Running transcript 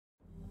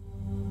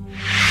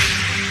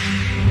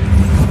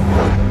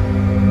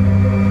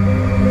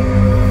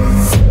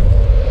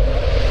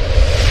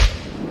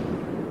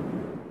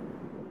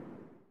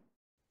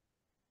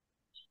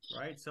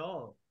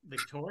soul.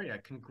 Victoria,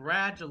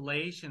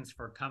 congratulations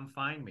for Come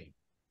Find Me.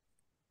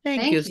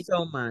 Thank you Thank you.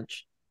 so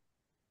much.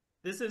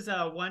 This is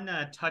one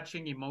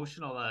touching,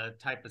 emotional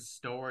type of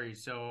story.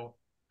 So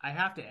I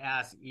have to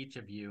ask each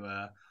of you,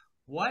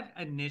 what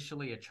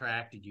initially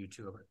attracted you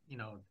to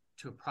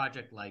to a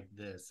project like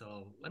this?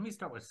 So let me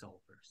start with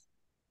Soul first.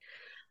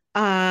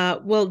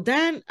 Well,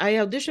 Dan, I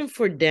auditioned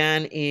for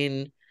Dan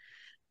in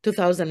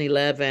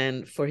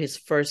 2011 for his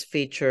first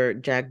feature,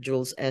 Jack,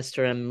 Jules,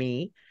 Esther, and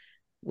Me,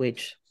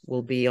 which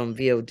will be on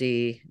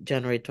VOD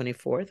January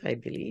 24th, I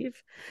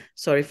believe.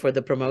 Sorry for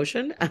the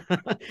promotion.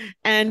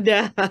 And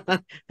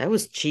that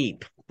was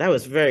cheap. That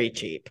was very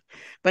cheap.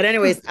 But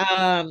anyways,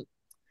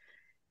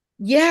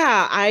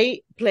 yeah,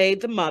 I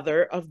played the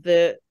mother of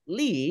the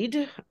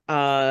lead,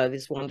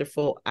 this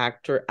wonderful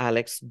actor,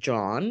 Alex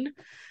John.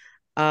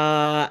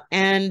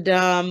 And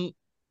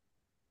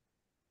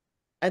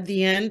at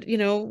the end,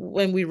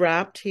 when we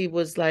wrapped, he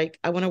was like,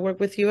 I want to work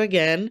with you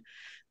again.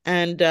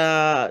 And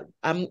I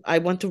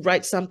want to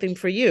write something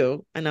for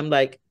you. And I'm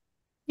like,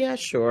 yeah,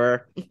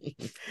 sure.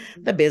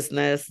 The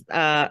business.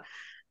 But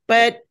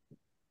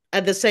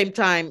at the same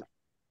time,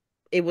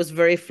 it was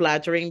very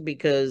flattering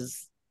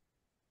because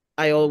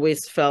I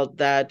always felt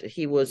that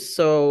he was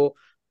so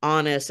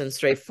honest and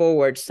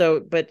straightforward. So,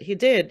 but he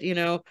did,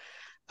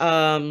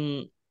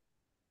 um,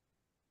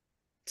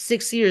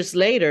 6 years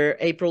later,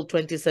 April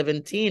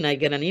 2017, I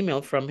get an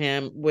email from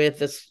him with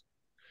this,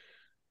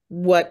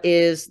 what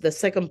is the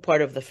second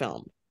part of the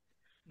film,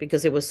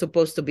 because it was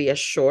supposed to be a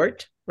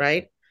short,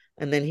 right?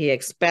 And then he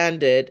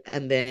expanded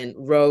and then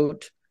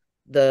wrote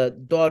the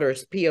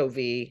daughter's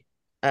POV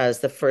as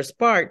the first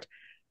part,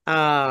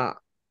 and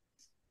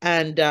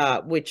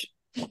which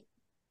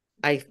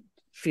I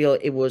feel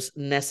it was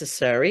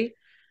necessary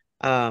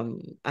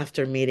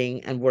after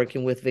meeting and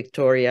working with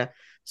Victoria.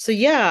 So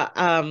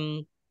yeah,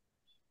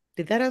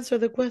 did that answer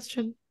the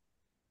question?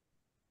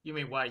 You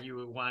mean why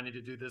you wanted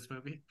to do this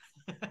movie?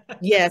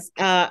 Yes.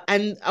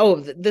 And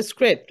the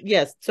script.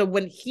 Yes. So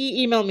when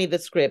he emailed me the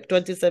script,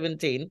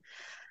 2017,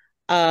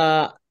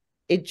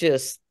 it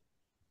just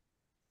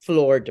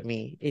floored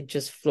me. It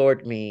just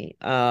floored me.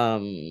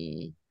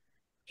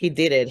 He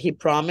did it. He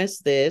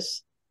promised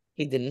this.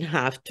 He didn't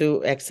have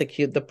to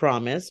execute the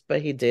promise,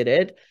 but he did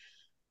it.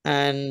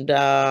 And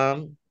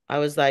I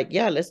was like,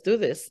 yeah, let's do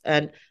this.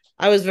 And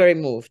I was very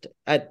moved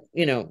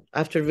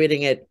after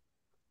reading it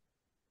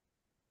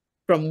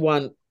from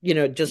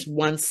just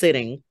one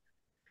sitting.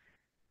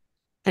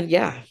 And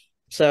yeah,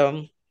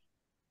 so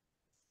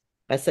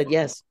I said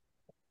yes.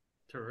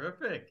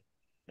 Terrific.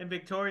 And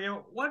Victoria,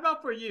 what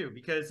about for you?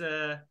 Because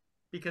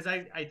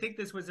I think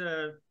this was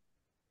a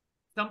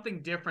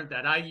something different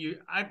that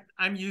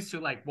I'm used to,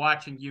 like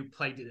watching you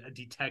play a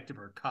detective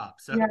or cop.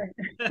 So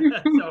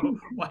Yeah. so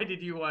why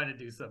did you want to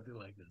do something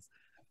like this?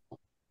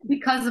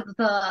 Because of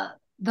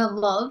the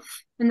love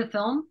in the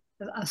film,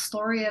 a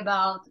story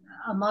about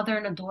a mother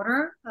and a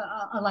daughter,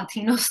 a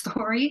Latino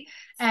story,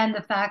 and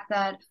the fact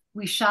that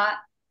we shot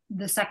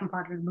the second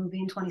part of the movie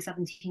in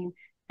 2017.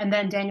 And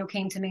then Daniel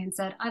came to me and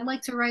said, I'd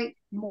like to write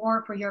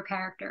more for your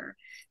character.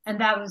 And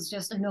that was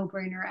just a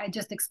no-brainer. I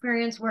just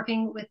experienced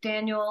working with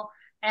Daniel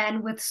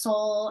and with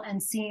Soul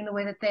and seeing the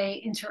way that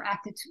they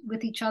interacted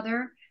with each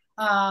other.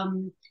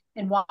 And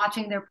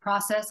watching their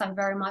process, I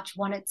very much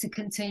wanted to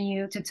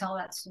continue to tell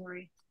that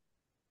story.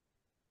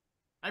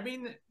 I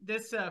mean,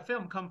 this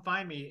film, Come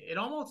Find Me, it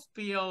almost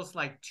feels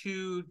like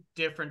two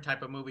different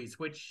type of movies,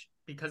 which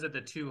because of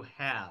the two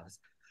halves,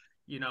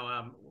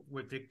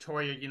 with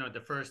Victoria,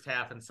 the first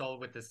half, and Soul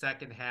with the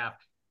second half.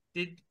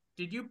 Did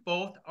you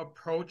both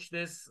approach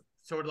this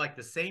sort of like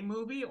the same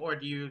movie, or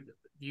do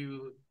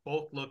you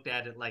both looked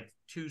at it like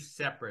two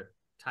separate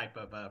type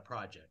of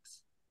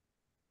projects?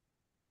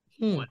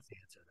 Who wants to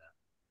answer that?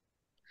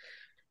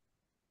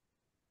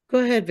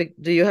 Go ahead, Vic.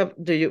 Do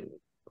you?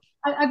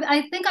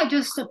 I think I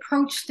just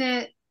approached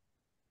it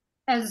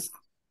as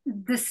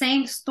the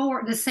same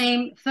story, the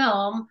same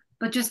film,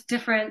 but just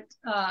different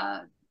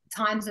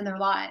times in their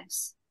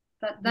lives.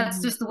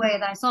 That's just the way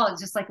that I saw it.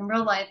 Just like in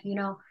real life,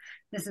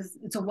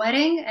 it's a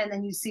wedding, and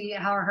then you see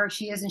how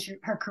she is in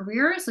her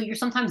career. So you're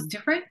sometimes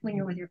different when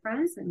you're with your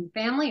friends and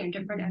family, you're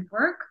different at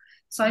work.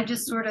 So I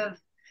just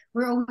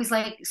we're always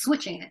like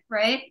switching it,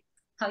 right?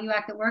 How you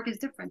act at work is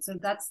different. So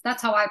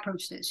that's how I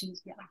approached it.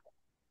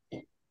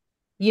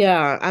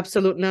 Yeah,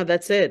 absolutely. No,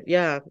 that's it.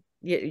 Yeah.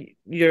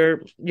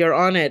 You're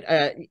on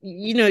it.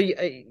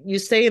 You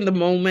stay in the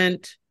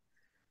moment,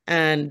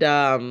 and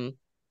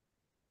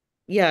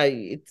yeah,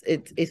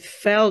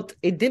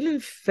 it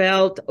didn't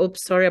felt,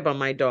 oops, sorry about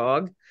my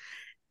dog.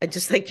 I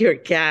just like your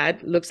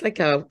cat, looks like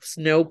a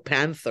snow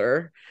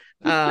panther.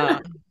 Uh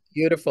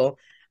Beautiful.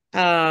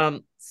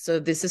 So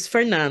this is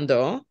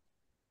Fernando.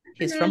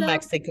 He's from Miranda.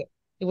 Mexico.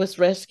 He was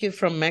rescued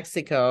from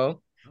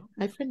Mexico.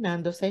 Hi,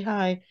 Fernando. Say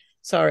hi.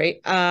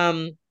 Sorry.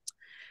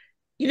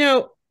 You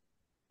know,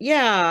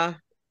 yeah.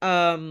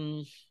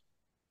 Um,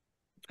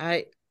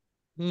 I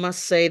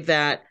must say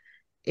that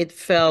it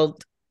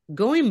felt,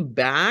 going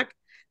back,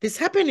 this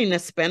happened in a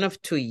span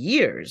of 2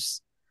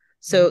 years.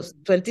 So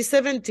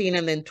 2017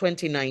 and then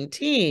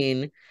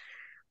 2019,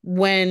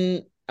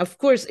 when, of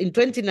course, in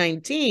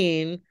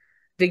 2019,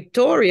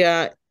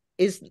 Victoria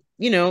is,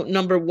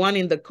 number one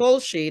in the call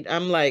sheet.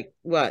 I'm like,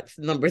 what,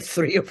 number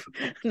three of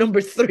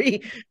number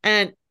three.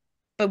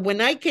 But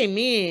when I came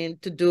in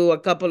to do a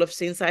couple of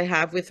scenes I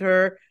had with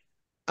her,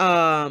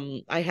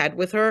 I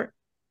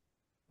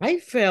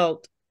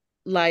felt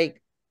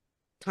like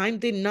time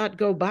did not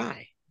go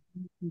by.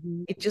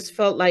 It just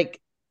felt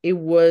like it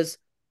was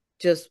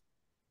just,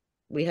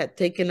 we had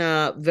taken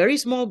a very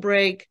small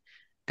break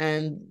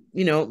and,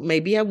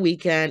 maybe a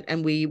weekend,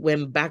 and we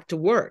went back to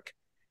work.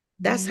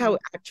 That's how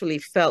it actually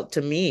felt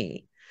to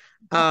me.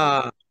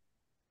 But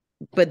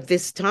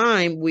this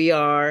time we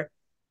are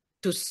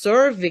to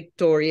serve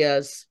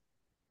Victoria's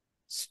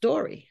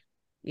story,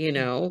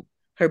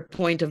 her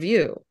point of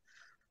view.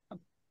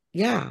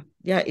 Yeah,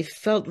 it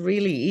felt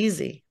really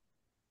easy.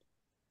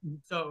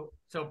 So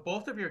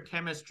both of your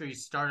chemistry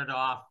started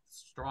off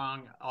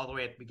strong all the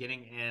way at the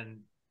beginning and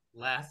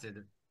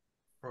lasted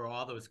for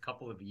all those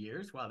couple of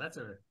years. Wow, that's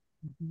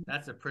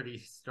a pretty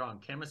strong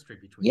chemistry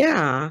between you.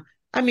 Yeah.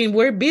 I mean,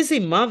 we're busy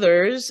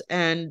mothers,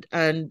 and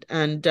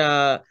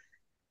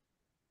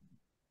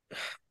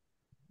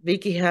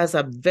Vicky has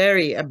a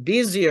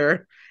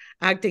busier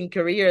acting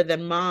career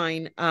than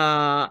mine.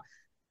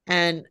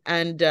 And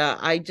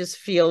I just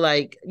feel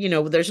like,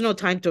 there's no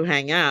time to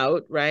hang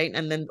out, right?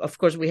 And then of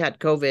course we had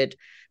COVID,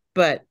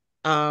 but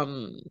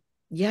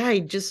yeah,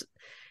 it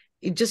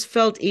just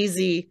felt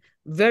easy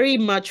very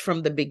much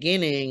from the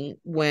beginning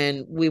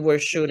when we were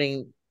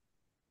shooting,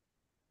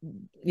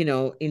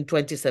 in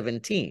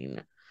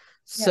 2017.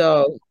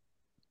 So,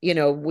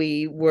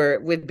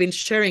 we've been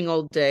sharing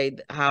all day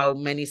how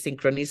many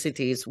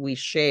synchronicities we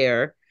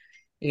share.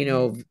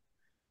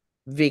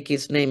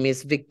 Vicky's name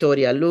is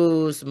Victoria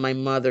Luz. My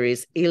mother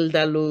is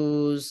Hilda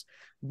Luz.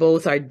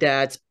 Both our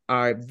dads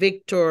are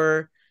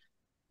Victor.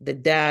 The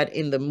dad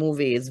in the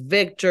movie is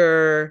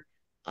Victor.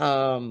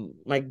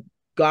 My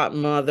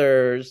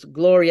godmother's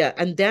Gloria.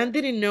 And Dan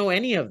didn't know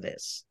any of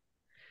this.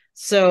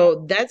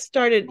 So that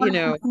started, we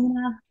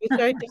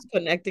started just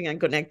connecting and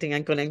connecting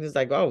and connecting. It's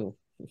like, oh.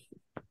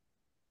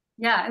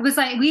 Yeah, it was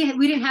like we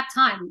didn't have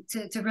time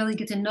to really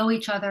get to know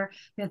each other.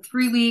 We had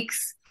 3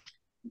 weeks,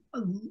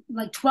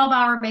 like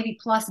 12-hour maybe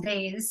plus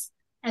days.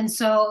 And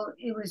so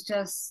it was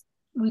just,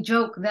 we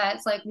joke that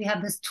it's like we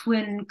have this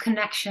twin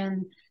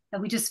connection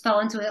that we just fell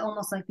into it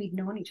almost like we'd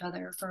known each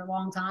other for a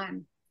long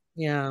time.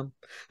 Yeah.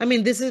 I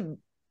mean, this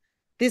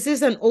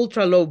is an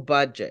ultra low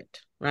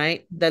budget,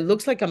 right? That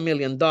looks like $1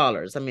 million.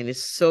 I mean,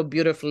 it's so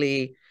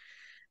beautifully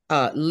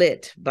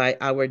lit by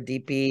our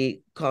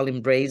DP,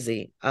 Colin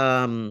Brazy.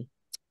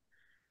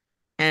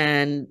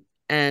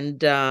 And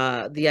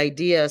the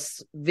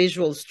ideas,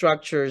 visual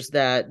structures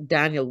that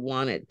Daniel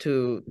wanted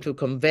to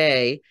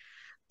convey,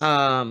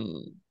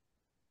 and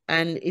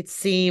it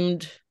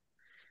seemed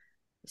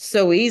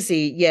so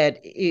easy, yet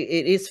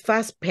it is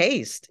fast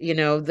paced.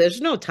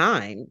 There's no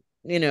time,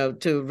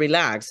 to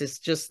relax. It's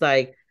just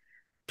like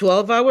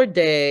 12-hour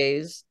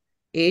days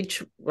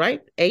each,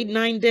 right?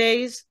 8-9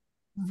 days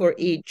for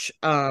each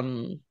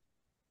point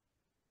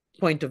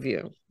of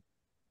view.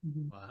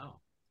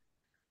 Wow.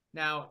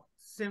 Now,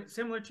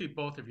 similar to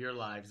both of your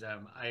lives,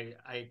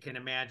 I can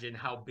imagine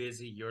how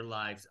busy your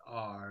lives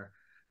are.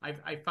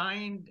 I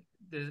find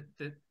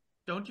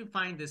don't you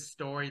find this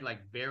story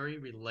like very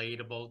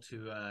relatable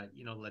to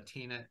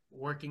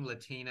working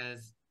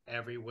Latinas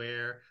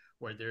everywhere,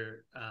 where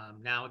they're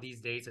now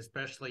these days,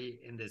 especially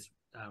in this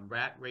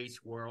rat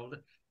race world,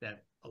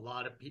 that a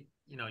lot of people,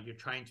 you're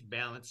trying to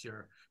balance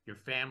your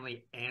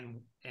family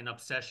and an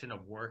obsession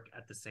of work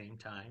at the same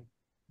time.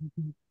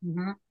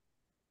 Yeah,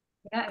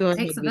 Go it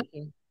ahead, takes a village.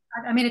 Vicky.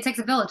 I mean, it takes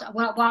a village.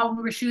 While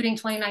we were shooting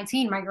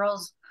 2019, my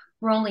girls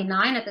were only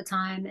 9 at the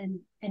time,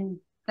 and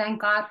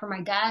thank God for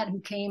my dad who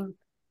came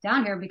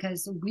down here,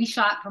 because we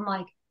shot from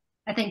like,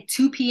 I think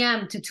 2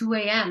 p.m. to 2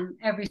 a.m.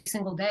 every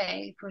single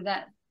day for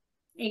that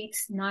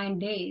 8-9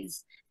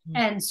 days.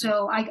 And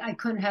so I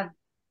couldn't have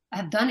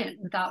done it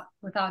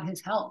without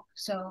his help.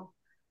 So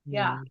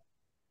yeah.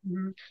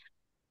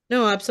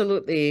 No,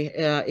 absolutely.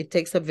 It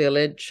takes a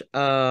village,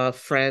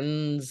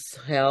 friends,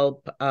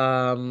 help.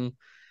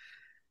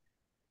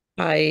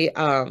 I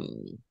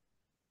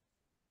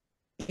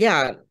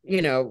yeah,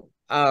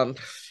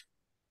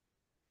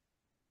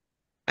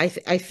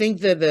 I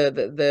think that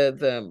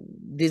the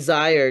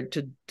desire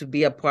to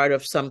be a part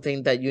of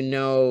something that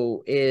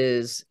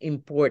is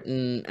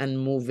important and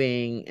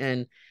moving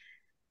and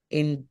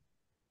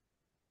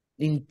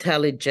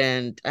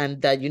intelligent,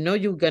 and that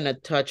you're gonna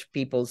touch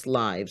people's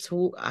lives,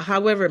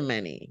 however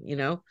many,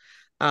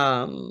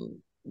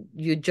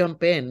 you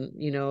jump in,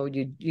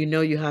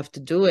 you have to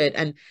do it,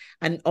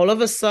 and all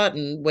of a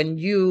sudden when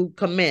you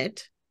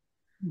commit,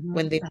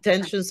 when the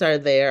intentions are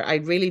there, I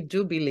really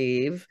do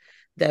believe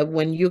that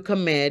when you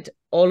commit,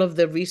 all of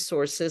the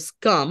resources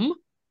come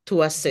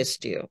to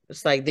assist you.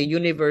 It's like the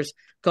universe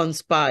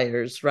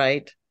conspires,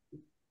 right?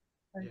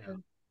 Yeah.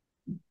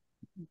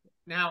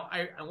 Now,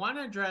 I want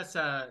to address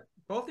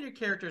both of your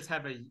characters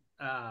have a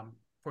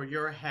for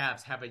your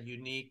halves have a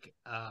unique,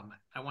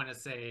 I want to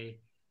say,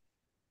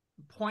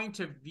 point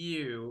of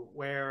view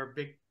where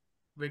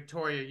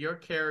Victoria, your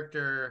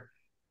character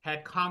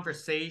had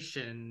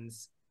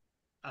conversations,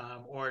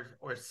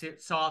 or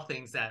saw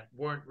things that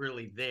weren't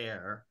really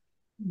there.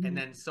 And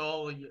then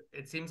Saul,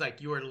 it seems like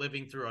you are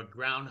living through a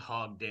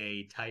Groundhog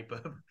Day type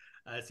of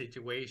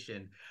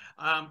situation.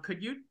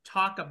 Could you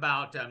talk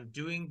about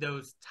doing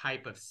those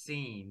type of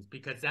scenes,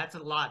 because that's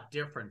a lot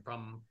different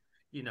from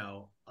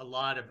a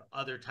lot of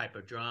other type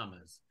of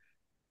dramas.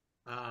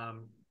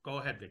 Go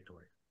ahead,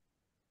 Victoria.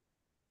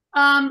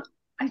 I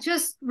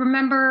just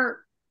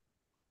remember,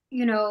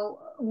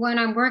 when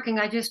I'm working,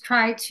 I just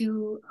try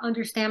to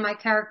understand my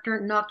character,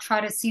 not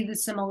try to see the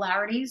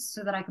similarities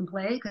so that I can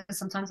play, because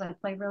sometimes I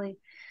play really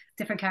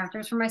different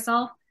characters for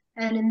myself.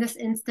 And in this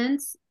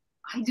instance,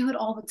 I do it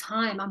all the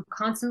time. I'm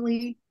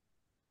constantly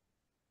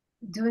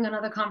doing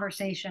another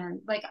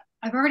conversation. Like,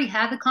 I've already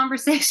had the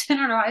conversation.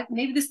 I don't know.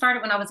 Maybe this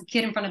started when I was a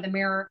kid in front of the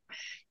mirror,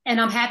 and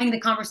I'm having the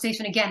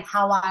conversation again,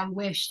 how I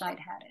wished I'd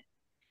had it.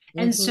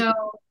 And so,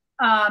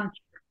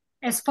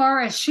 as far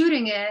as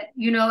shooting it,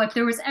 if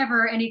there was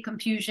ever any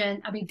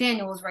confusion, I mean,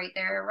 Daniel was right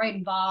there, right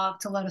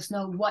involved to let us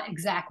know what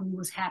exactly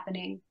was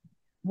happening,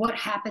 what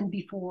happened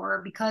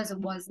before, because it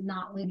was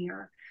not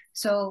linear.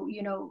 So,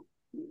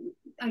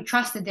 I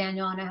trusted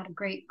Daniel, and I had a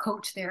great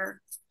coach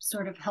there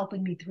sort of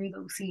helping me through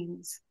those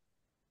scenes.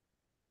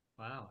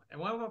 Wow. And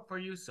what about for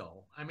you,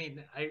 Sol? I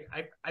mean,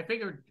 I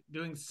figured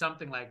doing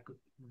something like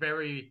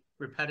very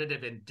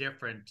repetitive and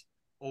different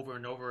over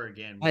and over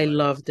again. I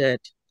loved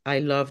it. I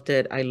loved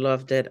it. I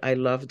loved it. I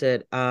loved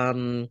it.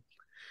 And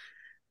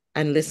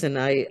listen,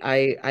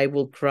 I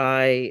will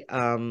cry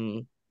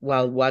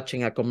while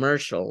watching a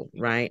commercial,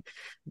 right?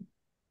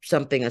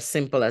 Something as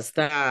simple as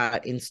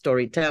that in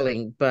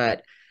storytelling.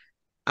 But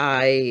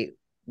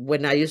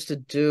when I used to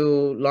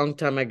do long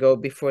time ago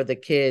before the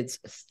kids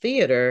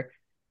theater,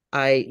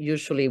 I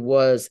usually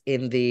was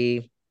in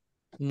the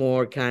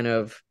more kind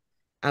of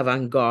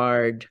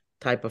avant-garde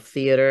type of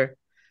theater,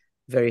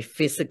 very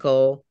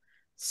physical.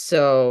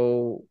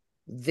 So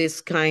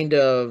this kind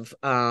of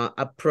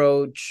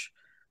approach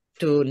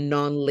to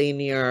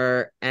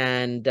non-linear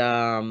and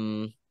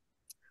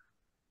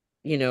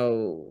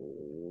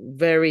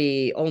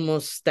very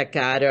almost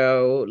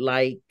staccato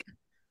like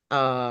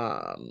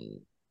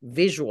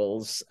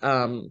visuals.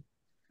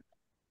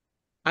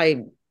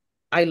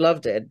 I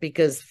loved it,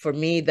 because for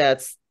me,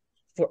 that's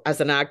as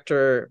an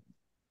actor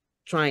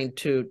trying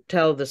to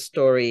tell the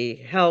story,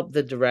 help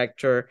the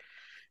director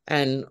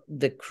and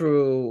the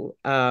crew.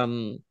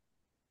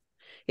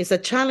 It's a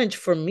challenge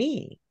for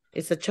me.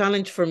 It's a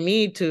challenge for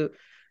me to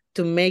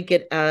make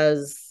it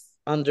as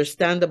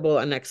understandable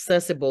and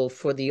accessible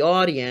for the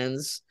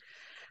audience.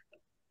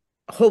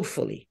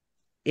 Hopefully,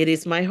 it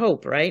is my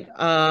hope, right?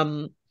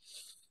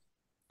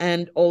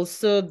 And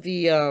also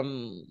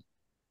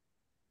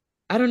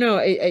I don't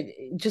know,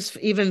 just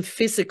even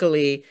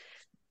physically,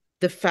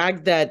 the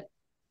fact that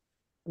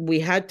we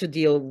had to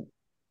deal,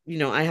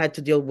 I had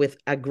to deal with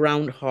a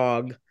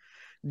Groundhog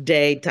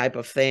Day type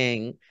of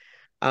thing.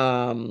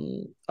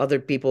 Other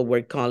people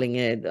were calling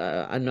it,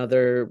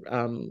 another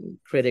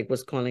critic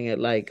was calling it,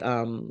 like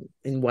in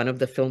one of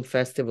the film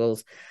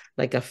festivals,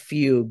 like a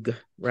fugue,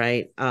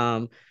 right?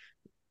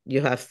 You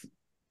have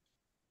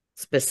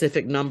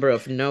specific number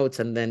of notes,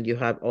 and then you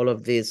have all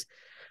of these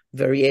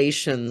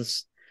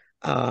variations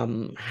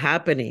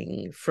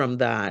happening from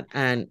that.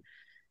 And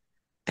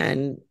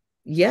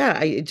yeah,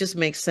 it just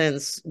makes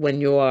sense when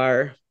you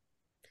are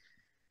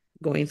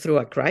going through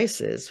a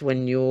crisis,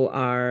 when you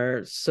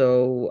are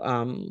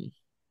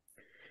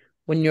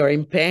when you're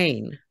in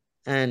pain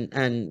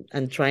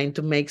and trying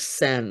to make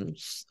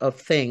sense of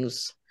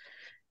things.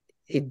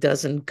 It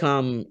doesn't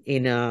come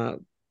in a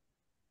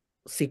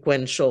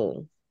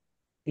sequential,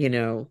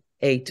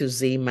 A to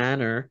Z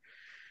manner.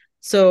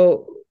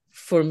 So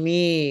for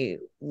me,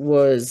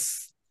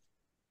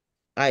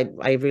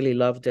 I really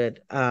loved it.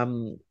 I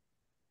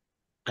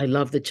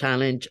love the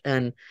challenge.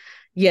 And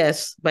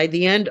yes, by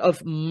the end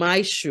of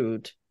my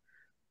shoot,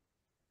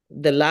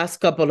 the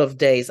last couple of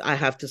days, I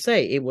have to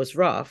say, it was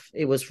rough.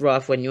 It was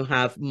rough when you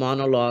have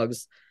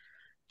monologues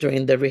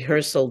during the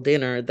rehearsal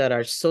dinner that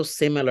are so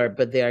similar,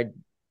 but they are,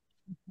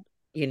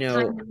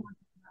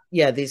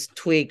 these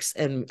tweaks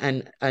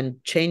and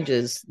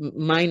changes,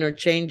 minor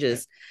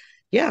changes.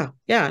 Yeah,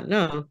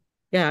 no.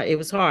 Yeah, it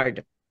was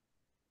hard.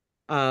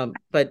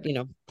 But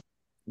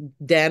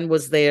Dan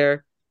was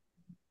there.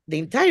 The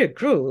entire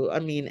crew, I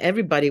mean,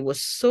 everybody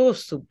was so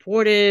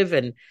supportive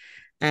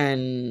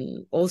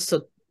and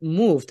also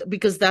moved,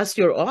 because that's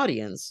your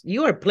audience.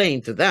 You are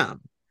playing to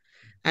them.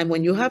 And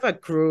when you have a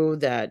crew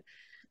that,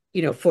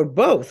 for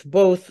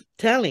both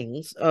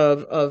tellings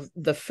of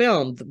the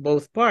film,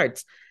 both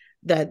parts,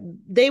 that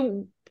they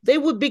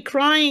would be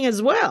crying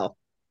as well,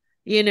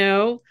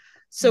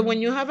 So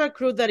when you have a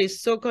crew that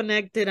is so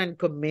connected and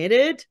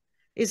committed,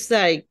 it's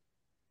like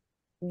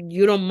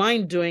you don't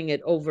mind doing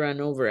it over and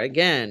over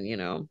again,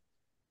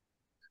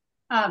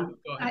 Go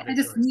ahead, I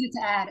just Victoria. needed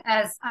to add,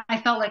 as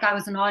I felt like I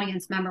was an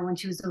audience member when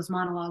she was those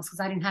monologues because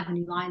I didn't have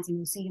any lines in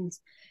those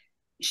scenes.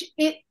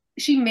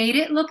 She made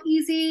it look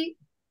easy,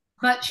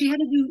 but she had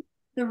to do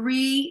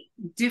 3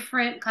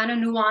 different kind of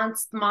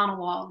nuanced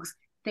monologues.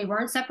 They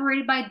weren't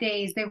separated by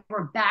days. They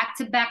were back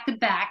to back to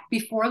back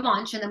before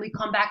lunch, and then we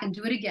come back and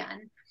do it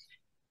again.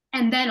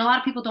 And then a lot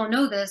of people don't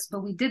know this,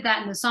 but we did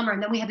that in the summer,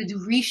 and then we had to do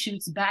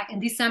reshoots back in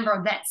December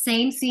of that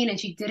same scene, and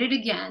she did it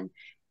again.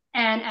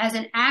 And as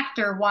an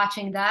actor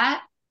watching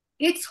that,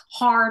 it's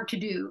hard to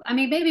do. I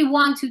mean, maybe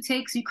 1, 2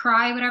 takes, you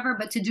cry, whatever,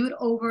 but to do it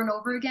over and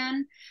over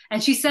again.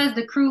 And she says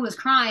the crew was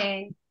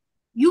crying.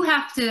 You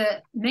have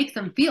to make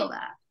them feel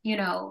that, you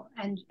know,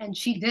 and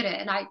she did it.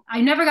 And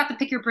I never got to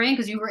pick your brain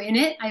because you were in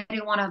it. I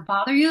didn't want to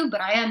bother you,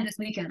 but I am this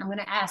weekend. I'm going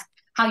to ask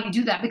how you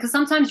do that because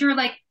sometimes you're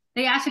like,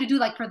 they ask you to do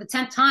like for the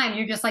 10th time,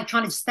 you're just like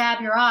trying to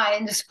stab your eye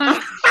and just trying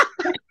to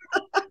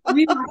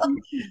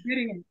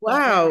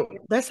wow,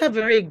 that's a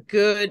very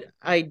good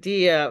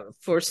idea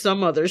for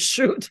some other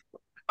shoot.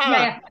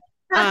 Yeah.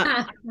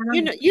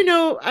 You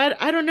know,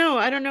 I don't know.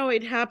 I don't know.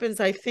 It happens.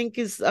 I think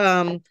is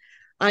I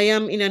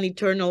am in an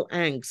eternal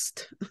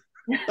angst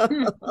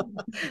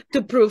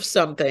to prove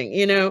something,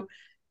 you know,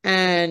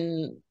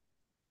 and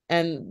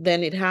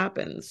then it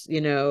happens,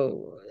 you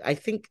know. I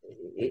think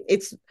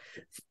it's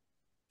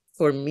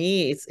for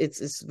me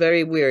it's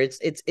very weird.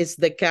 It's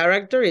the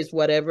character is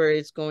whatever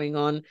is going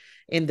on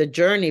in the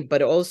journey,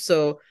 but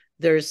also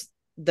there's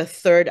the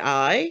third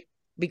eye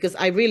because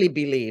I really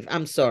believe,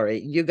 I'm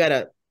sorry,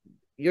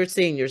 you're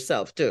seeing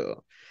yourself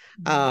too.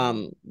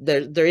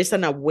 There is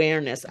an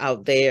awareness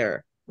out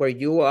there where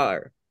you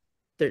are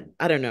there.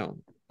 I don't know,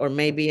 or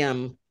maybe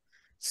I'm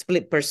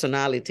split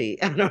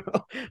personality. I don't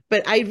know,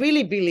 but I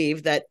really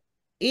believe that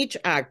each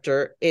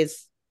actor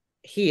is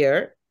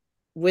here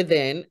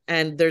within,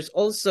 and there's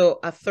also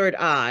a third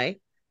eye,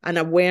 an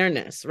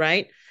awareness,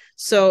 right?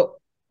 So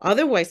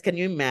otherwise, can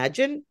you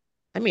imagine?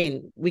 I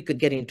mean, we could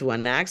get into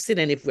an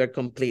accident if we're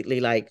completely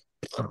like,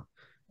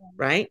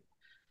 right?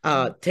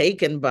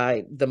 Taken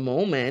by the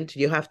moment.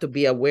 You have to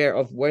be aware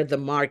of where the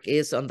mark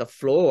is on the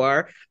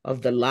floor,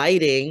 of the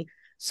lighting.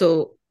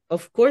 So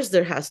of course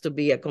there has to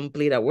be a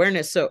complete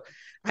awareness. So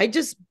I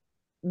just,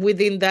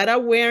 within that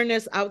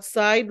awareness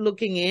outside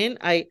looking in,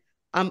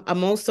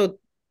 I'm also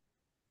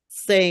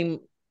saying,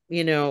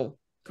 you know,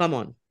 come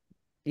on,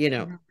 you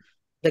know,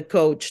 the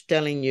coach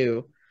telling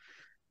you,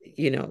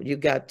 you know, you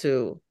got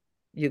to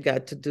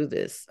do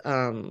this.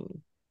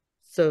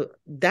 So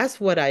that's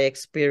what I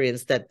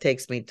experienced that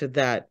takes me to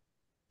that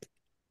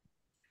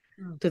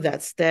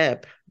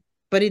step.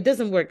 But it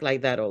doesn't work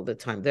like that all the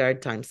time. There are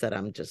times that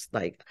I'm just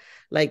like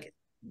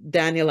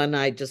Daniel and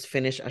I just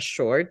finished a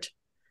short.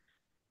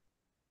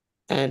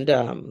 And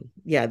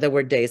yeah, there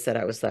were days that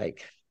I was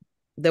like,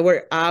 there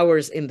were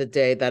hours in the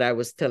day that I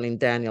was telling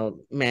Daniel,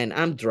 man,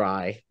 I'm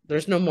dry.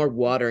 There's no more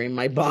water in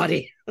my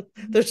body.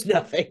 There's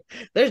nothing.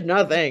 There's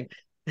nothing.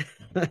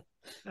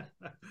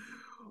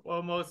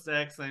 Well, most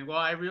excellent. Well,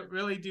 I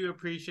really do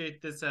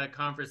appreciate this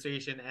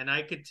conversation. And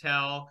I could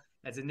tell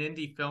as an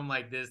indie film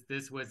like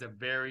this was a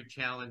very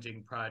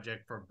challenging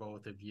project for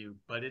both of you.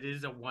 But it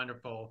is a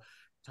wonderful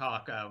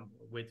talk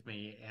with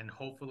me. And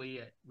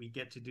hopefully we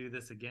get to do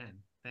this again.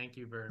 Thank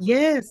you very much.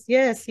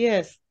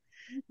 Yes.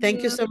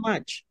 Thank you so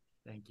much.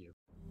 Thank you.